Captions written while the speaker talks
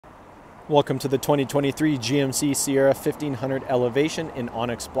Welcome to the 2023 GMC Sierra 1500 Elevation in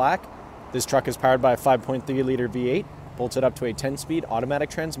Onyx Black. This truck is powered by a 5.3-liter V8, bolted up to a 10-speed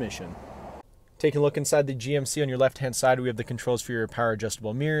automatic transmission. Taking a look inside the GMC, on your left-hand side, we have the controls for your power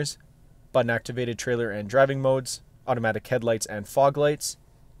adjustable mirrors, button-activated trailer and driving modes, automatic headlights and fog lights,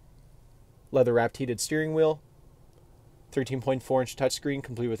 leather-wrapped heated steering wheel, 13.4-inch touchscreen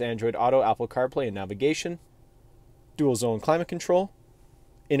complete with Android Auto, Apple CarPlay, and navigation, dual-zone climate control,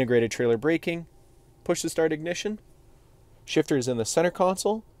 integrated trailer braking, push-to-start ignition, shifters in the center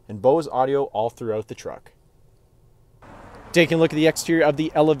console, and Bose audio all throughout the truck. Taking a look at the exterior of the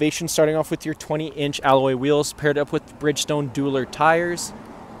Elevation, starting off with your 20-inch alloy wheels paired up with Bridgestone Dueler tires.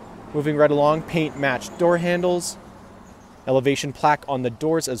 Moving right along, paint-matched door handles, Elevation plaque on the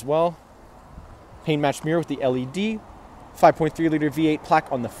doors as well, paint-matched mirror with the LED, 5.3-liter V8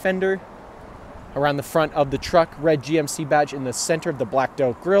 plaque on the fender. Around the front of the truck, red GMC badge in the center of the blacked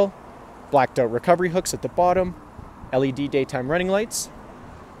out grille, blacked out recovery hooks at the bottom, LED daytime running lights.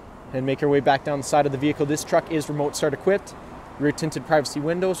 And make our way back down the side of the vehicle. This truck is remote start equipped, rear tinted privacy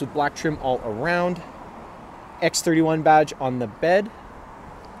windows with black trim all around, X31 badge on the bed.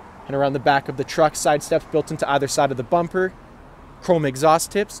 And around the back of the truck, side steps built into either side of the bumper, chrome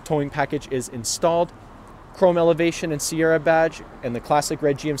exhaust tips, towing package is installed, chrome Elevation and Sierra badge, and the classic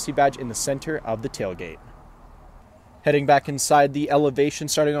red GMC badge in the center of the tailgate. Heading back inside the Elevation,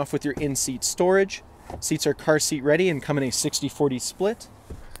 starting off with your in-seat storage. Seats are car seat ready and come in a 60-40 split.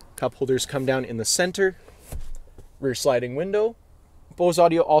 Cup holders come down in the center. Rear sliding window. Bose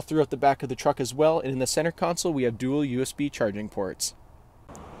audio all throughout the back of the truck as well, and in the center console we have dual USB charging ports.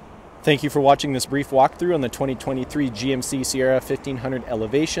 Thank you for watching this brief walkthrough on the 2023 GMC Sierra 1500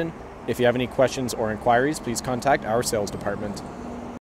 Elevation. If you have any questions or inquiries, please contact our sales department.